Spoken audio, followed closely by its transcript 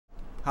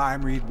Hi,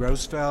 I'm Reed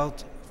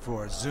Roosevelt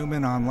for Zoom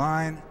In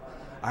Online.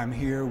 I'm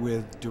here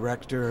with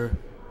director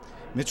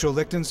Mitchell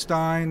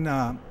Lichtenstein,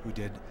 who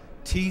did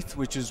Teeth,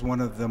 which is one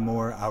of the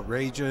more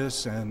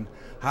outrageous and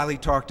highly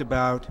talked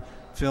about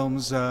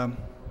films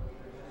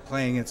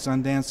playing at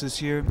Sundance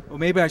this year. Well,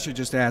 maybe I should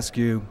just ask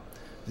you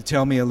to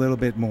tell me a little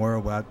bit more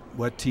about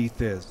what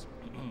Teeth is.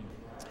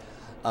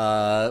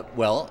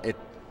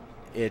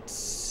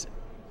 It's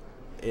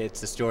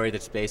a story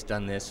that's based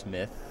on this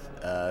myth,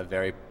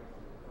 very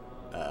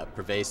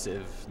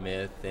pervasive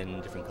myth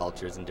in different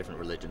cultures and different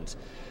religions,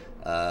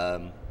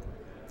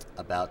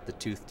 about the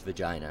toothed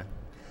vagina,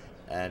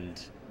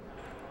 and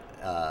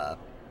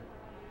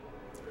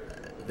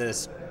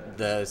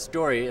the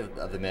story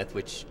of the myth,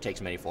 which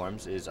takes many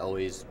forms, is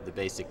always the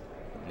basic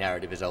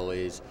narrative is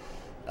always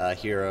a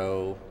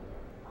hero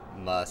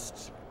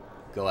must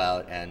go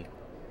out and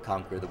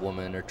conquer the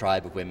woman or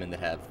tribe of women that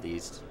have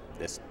this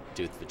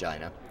toothed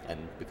vagina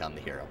and become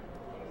the hero.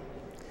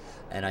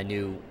 And I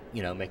knew,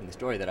 making the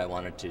story, that I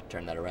wanted to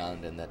turn that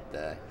around, and that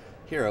the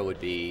hero would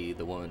be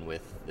the woman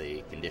with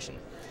the condition,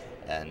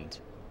 and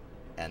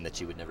that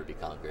she would never be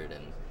conquered,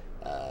 and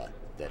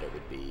that it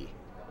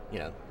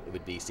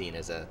would be seen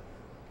as a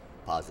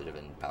positive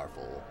and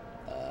powerful,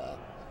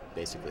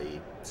 basically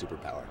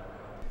superpower.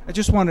 I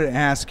just wanted to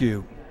ask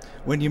you,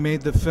 when you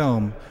made the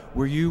film,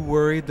 were you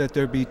worried that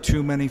there'd be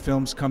too many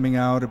films coming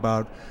out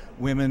about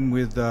women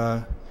with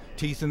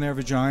teeth in their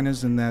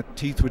vaginas and that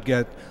teeth would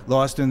get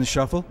lost in the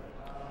shuffle?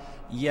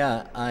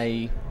 Yeah,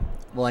 I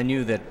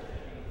knew that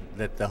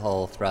the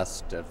whole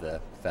thrust of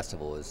the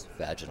festival was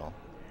vaginal,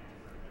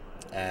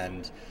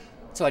 and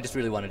so I just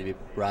really wanted to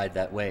ride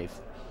that wave.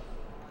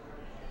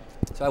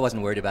 So I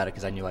wasn't worried about it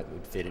because I knew I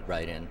would fit it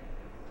right in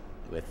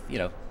with,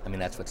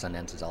 that's what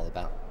Sundance is all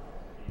about.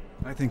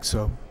 I think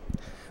so.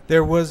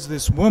 There was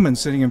this woman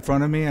sitting in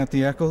front of me at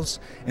the Eccles,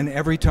 and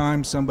every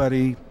time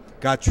somebody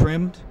got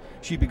trimmed,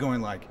 she'd be going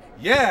like,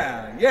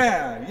 yeah,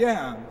 yeah,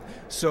 yeah.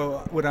 So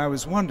what I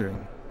was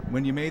wondering,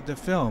 when you made the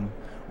film,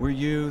 were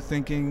you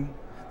thinking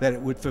that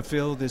it would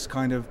fulfill this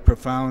kind of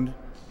profound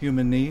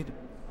human need?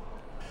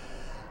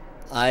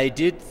 I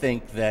did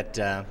think that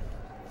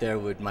there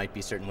might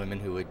be certain women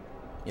who would,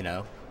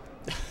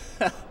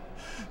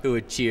 who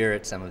would cheer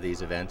at some of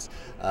these events.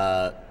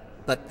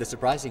 But the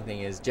surprising thing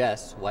is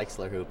Jess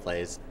Weixler, who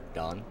plays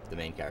Dawn, the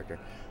main character,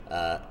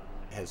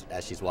 as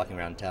she's walking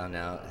around town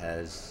now,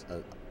 has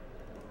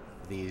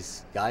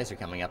these guys are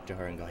coming up to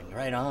her and going,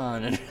 right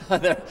on. And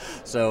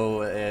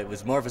so it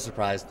was more of a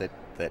surprise that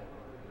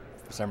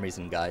for some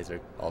reason guys are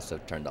also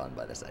turned on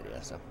by this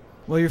idea. So.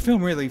 Well, your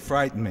film really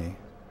frightened me,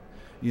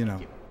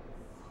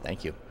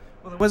 Thank you.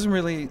 Well, it wasn't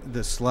really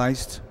the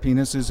sliced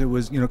penises. It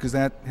was, because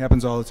that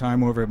happens all the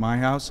time over at my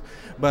house.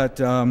 But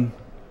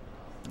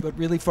what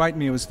really frightened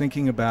me was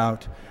thinking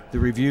about the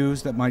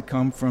reviews that might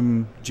come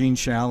from Gene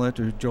Shalit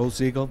or Joel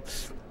Siegel.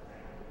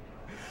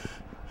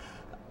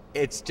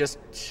 It's just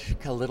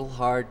a little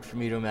hard for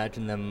me to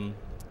imagine them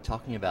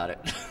talking about it.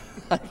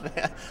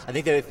 I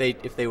think that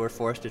if they were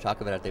forced to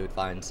talk about it, they would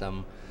find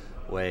some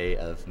way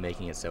of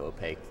making it so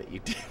opaque that you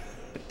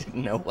didn't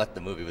know what the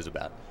movie was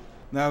about.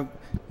 Now,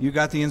 you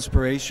got the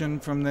inspiration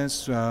from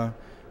this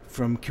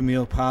from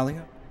Camille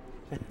Paglia?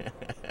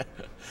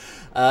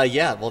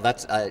 Yeah, well,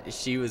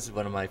 she was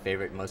one of my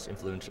favorite, most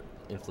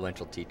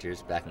influential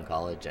teachers back in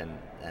college,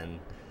 and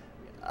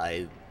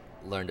I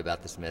learned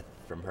about this myth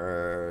from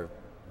her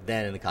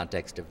then in the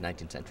context of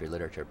 19th century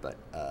literature, but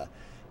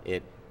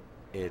it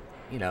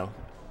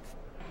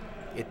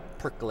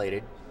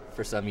percolated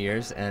for some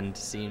years and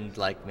seemed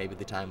like maybe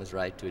the time was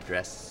right to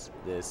address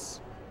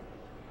this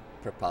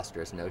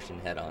preposterous notion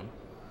head on.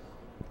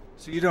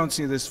 So you don't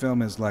see this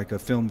film as like a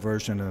film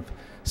version of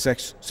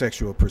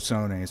Sexual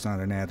Persona. It's not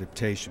an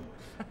adaptation.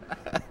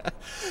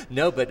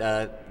 No, but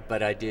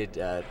I did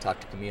talk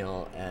to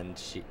Camille, and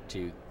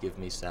to give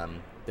me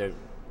some.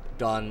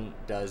 Dawn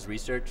does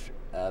research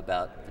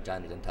about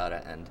vagina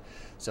dentata, and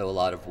so a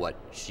lot of what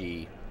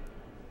she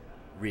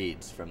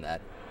reads from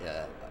that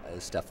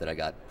is stuff that I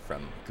got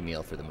from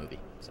Camille for the movie.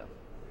 So.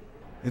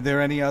 Are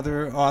there any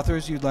other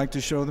authors you'd like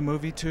to show the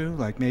movie to,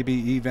 like maybe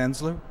Eve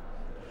Ensler?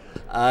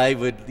 I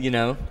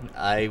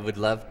would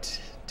love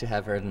to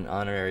have her as an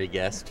honorary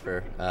guest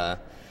for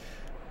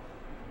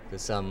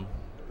some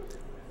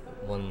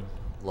one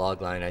log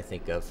line I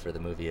think of for the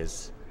movie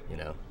is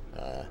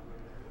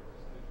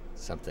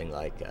something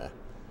like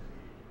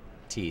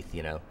teeth,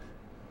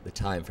 the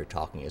time for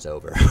talking is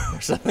over, or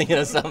something,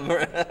 some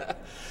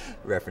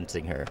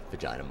referencing her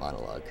vagina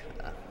monologue.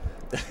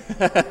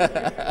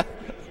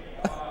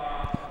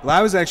 Well,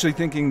 I was actually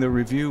thinking the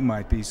review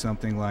might be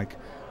something like,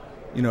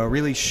 a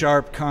really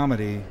sharp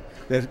comedy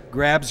that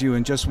grabs you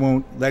and just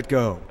won't let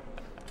go.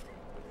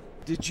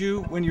 Did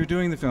you, when you were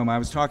doing the film, I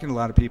was talking to a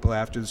lot of people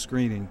after the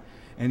screening,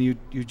 and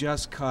you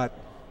just cut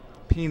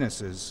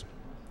penises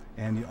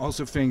and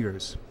also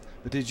fingers,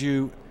 but did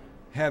you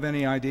have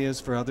any ideas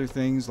for other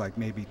things, like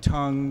maybe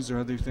tongues or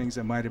other things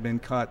that might have been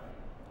cut?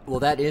 Well,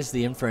 that is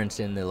the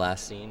inference in the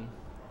last scene.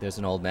 There's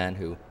an old man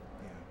who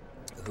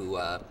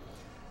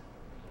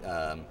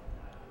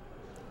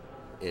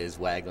is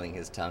waggling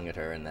his tongue at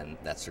her, and then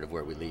that's sort of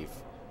where we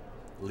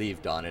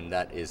leave Dawn, and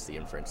that is the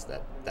inference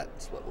that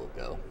that's what will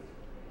go.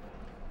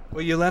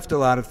 Well, you left a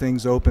lot of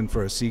things open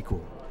for a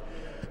sequel.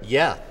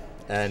 Yeah,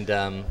 and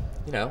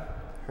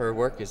her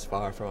work is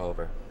far from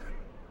over.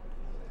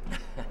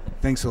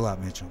 Thanks a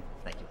lot, Mitchell.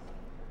 Thank